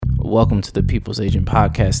Welcome to the People's Agent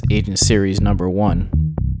Podcast, Agent Series number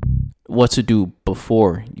 1. What to do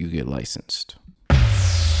before you get licensed.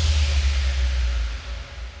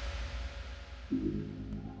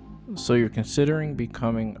 So you're considering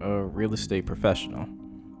becoming a real estate professional.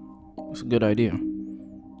 It's a good idea.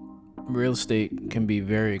 Real estate can be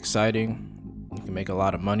very exciting. You can make a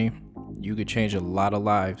lot of money. You could change a lot of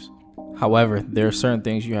lives. However, there are certain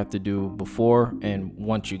things you have to do before and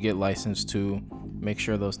once you get licensed to make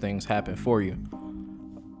sure those things happen for you.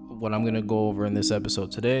 What I'm going to go over in this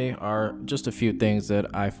episode today are just a few things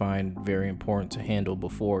that I find very important to handle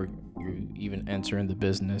before you even enter in the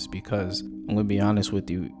business, because I'm going to be honest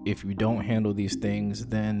with you, if you don't handle these things,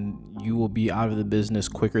 then you will be out of the business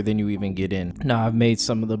quicker than you even get in. Now, I've made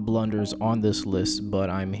some of the blunders on this list,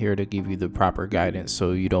 but I'm here to give you the proper guidance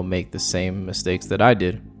so you don't make the same mistakes that I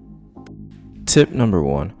did. Tip number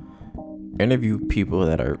 1, interview people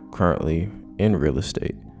that are currently in real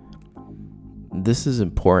estate. This is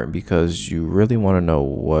important because you really want to know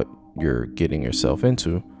what you're getting yourself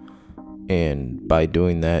into. And by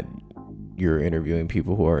doing that, you're interviewing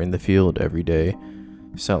people who are in the field every day,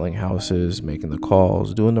 selling houses, making the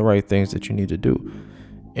calls, doing the right things that you need to do.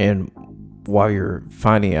 And while you're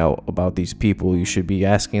finding out about these people, you should be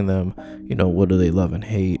asking them, what do they love and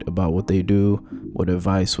hate about what they do? What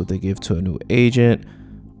advice would they give to a new agent?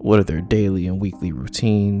 What are their daily and weekly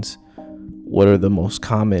routines? What are the most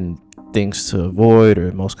common things to avoid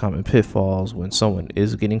or most common pitfalls when someone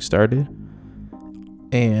is getting started?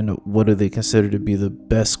 And what do they consider to be the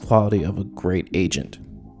best quality of a great agent?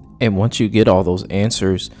 And once you get all those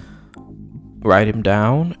answers, write them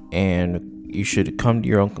down, and you should come to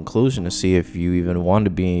your own conclusion to see if you even want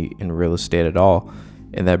to be in real estate at all.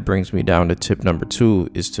 And that brings me down to tip number 2,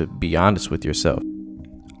 is to be honest with yourself.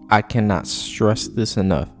 I cannot stress this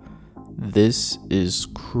enough. This is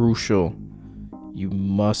crucial. You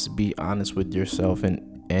must be honest with yourself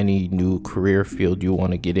in any new career field you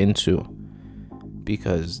want to get into,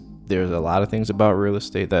 because there's a lot of things about real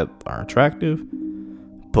estate that are attractive,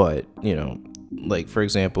 but like for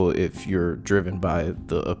example, if you're driven by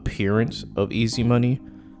the appearance of easy money,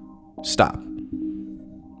 stop.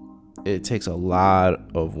 It takes a lot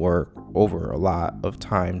of work over a lot of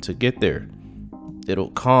time to get there.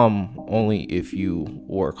 It'll come only if you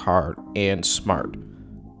work hard and smart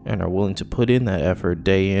and are willing to put in that effort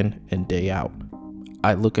day in and day out.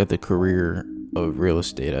 I look at the career of real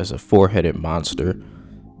estate as a four-headed monster.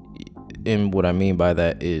 And what I mean by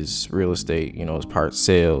that is real estate, is part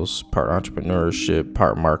sales, part entrepreneurship,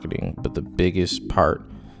 part marketing, but the biggest part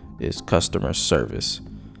is customer service.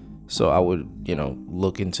 So I would,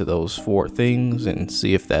 look into those 4 things and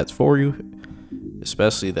see if that's for you,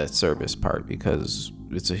 especially that service part, because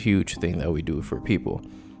it's a huge thing that we do for people.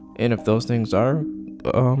 And if those things are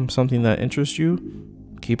something that interests you,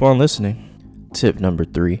 keep on listening. Tip number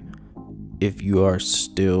 3, if you are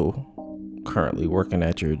still currently working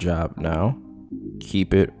at your job now,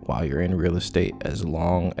 keep it while you're in real estate as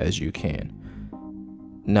long as you can.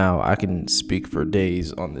 Now, I can speak for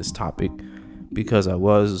days on this topic because I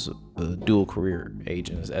was a dual career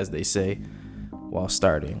agent, as they say, while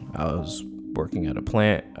starting. I was working at a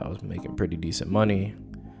plant. I was making pretty decent money,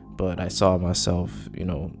 but I saw myself,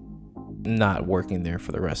 not working there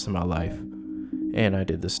for the rest of my life. And I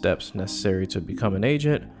did the steps necessary to become an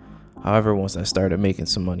agent. However, once I started making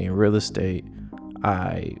some money in real estate,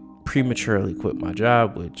 I prematurely quit my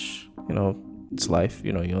job, which, it's life.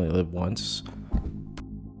 You only live once.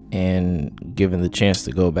 And given the chance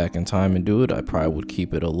to go back in time and do it, I probably would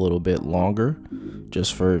keep it a little bit longer,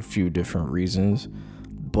 just for a few different reasons.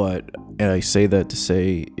 And I say that to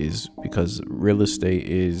say is because real estate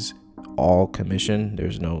is all commission.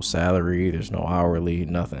 There's no salary, there's no hourly,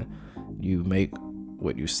 nothing. You make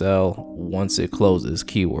what you sell once it closes.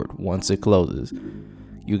 Keyword, once it closes.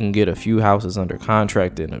 You can get a few houses under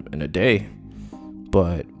contract in a day,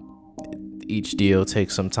 but each deal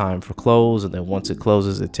takes some time for close, and then once it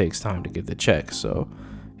closes, it takes time to get the check. So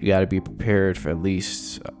you got to be prepared for at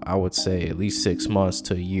least 6 months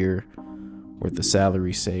to a year worth of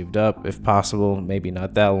salary saved up, if possible. Maybe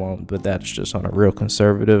not that long, but that's just on a real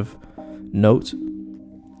conservative note.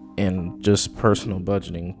 And just personal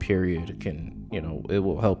budgeting period can, it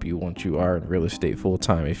will help you once you are in real estate full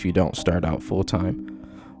time if you don't start out full time.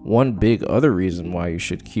 One big other reason why you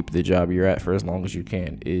should keep the job you're at for as long as you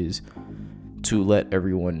can is to let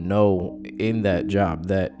everyone know in that job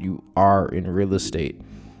that you are in real estate,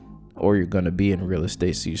 or you're going to be in real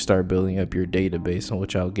estate. So you start building up your database, on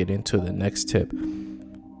which I'll get into the next tip.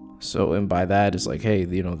 So, and by that, it's like, hey,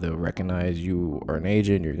 they'll recognize you are an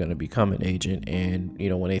agent, you're going to become an agent. And,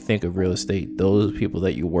 when they think of real estate, those people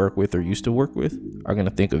that you work with or used to work with are going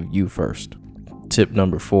to think of you first. Tip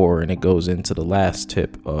number 4, and it goes into the last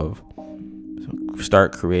tip of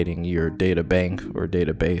start creating your data bank or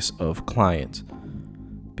database of clients,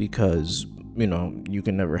 because, you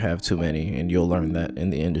can never have too many, and you'll learn that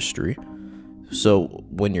in the industry. So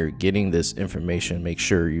when you're getting this information, make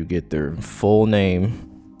sure you get their full name,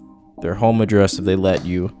 their home address if they let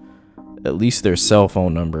you, at least their cell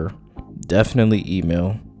phone number, definitely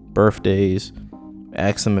email, birthdays,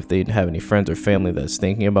 ask them if they have any friends or family that's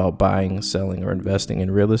thinking about buying, selling, or investing in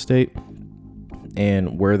real estate,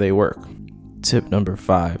 and where they work. Tip number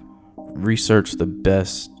 5, research the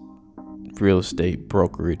best real estate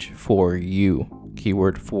brokerage for you.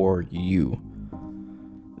 Keyword for you.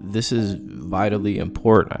 This is vitally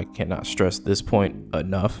important. I cannot stress this point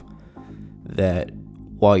enough, that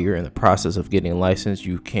while you're in the process of getting licensed,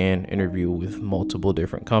 you can interview with multiple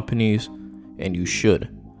different companies, and you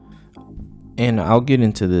should. And I'll get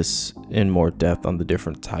into this in more depth on the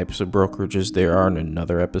different types of brokerages there are in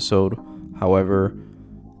another episode. However,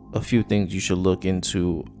 a few things you should look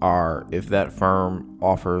into are if that firm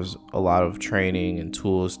offers a lot of training and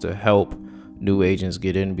tools to help new agents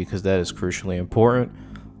get in, because that is crucially important.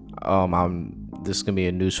 This can be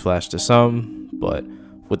a newsflash to some, but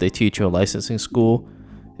what they teach you in licensing school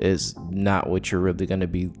is not what you're really going to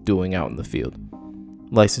be doing out in the field.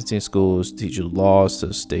 Licensing schools teach you laws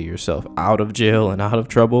to stay yourself out of jail and out of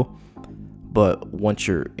trouble, but once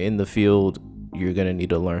you're in the field, you're going to need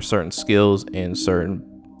to learn certain skills, and certain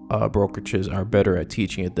brokerages are better at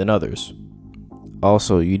teaching it than others.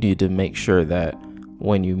 Also, you need to make sure that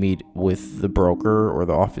when you meet with the broker or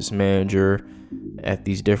the office manager at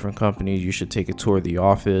these different companies, you should take a tour of the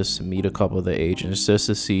office, meet a couple of the agents just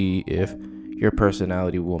to see if your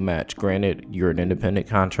personality will match. Granted, you're an independent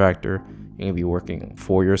contractor, you're going to be working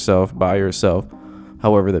for yourself, by yourself.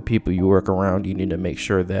 However, the people you work around, you need to make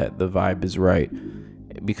sure that the vibe is right,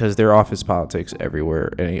 because there are office politics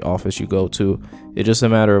everywhere. Any office you go to, it's just a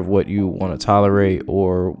matter of what you want to tolerate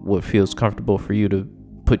or what feels comfortable for you to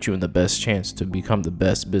put you in the best chance to become the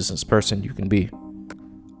best business person you can be.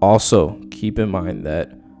 Also, keep in mind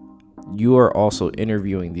that you are also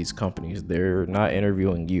interviewing these companies. They're not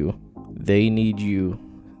interviewing you. They need you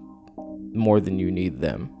more than you need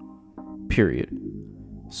them, period.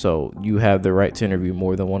 So you have the right to interview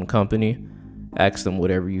more than one company. Ask them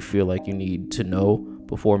whatever you feel like you need to know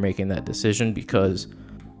before making that decision, because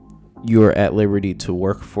you are at liberty to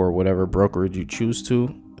work for whatever brokerage you choose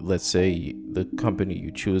to. Let's say the company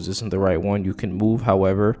you choose isn't the right one, you can move.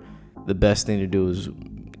 However, the best thing to do is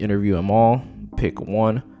interview them all, pick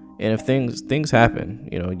one, and if things happen,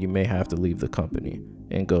 you may have to leave the company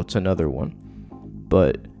and go to another one.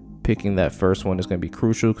 But picking that first one is going to be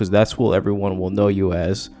crucial, because that's what everyone will know you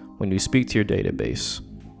as when you speak to your database.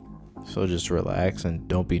 So just relax and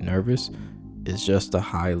don't be nervous. It's just a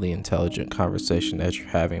highly intelligent conversation that you're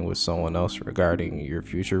having with someone else regarding your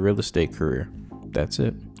future real estate career. That's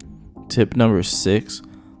it. Tip number 6,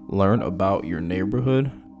 learn about your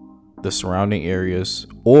neighborhood, the surrounding areas,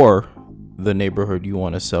 or the neighborhood you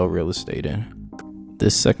want to sell real estate in.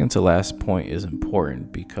 This second to last point is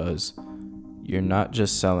important, because you're not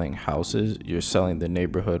just selling houses, you're selling the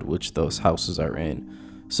neighborhood which those houses are in.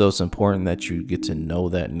 So it's important that you get to know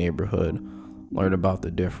that neighborhood, learn about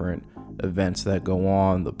the different events that go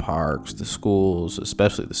on, the parks, the schools,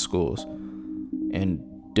 especially the schools, and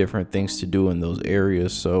different things to do in those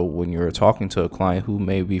areas. So when you're talking to a client who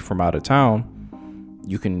may be from out of town,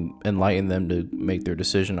 you can enlighten them to make their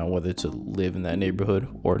decision on whether to live in that neighborhood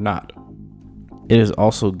or not. It is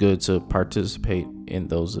also good to participate in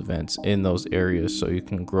those events in those areas, so you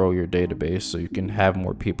can grow your database, so you can have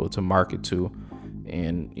more people to market to,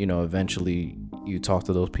 and eventually you talk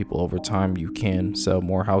to those people over time, you can sell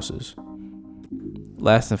more houses.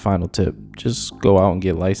 Last and final tip, just go out and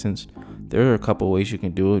get licensed. There are a couple ways you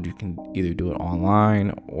can do it. You can either do it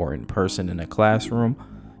online or in person in a classroom.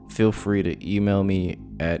 Feel free to email me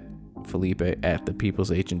at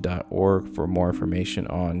felipe@thepeoplesagent.org for more information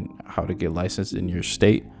on how to get licensed in your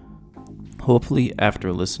state. Hopefully,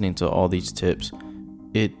 after listening to all these tips,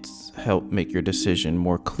 it's helped make your decision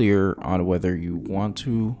more clear on whether you want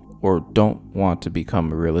to or don't want to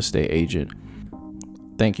become a real estate agent.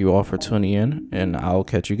 Thank you all for tuning in, and I'll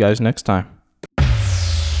catch you guys next time.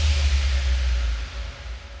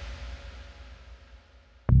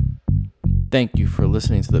 Thank you for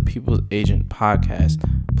listening to the People's Agent podcast.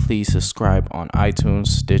 Please subscribe on iTunes,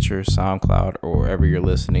 Stitcher, SoundCloud, or wherever you're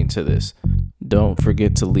listening to this. Don't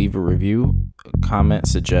forget to leave a review, comment,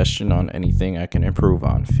 suggestion on anything I can improve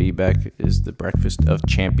on. Feedback is the breakfast of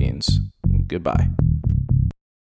champions. Goodbye.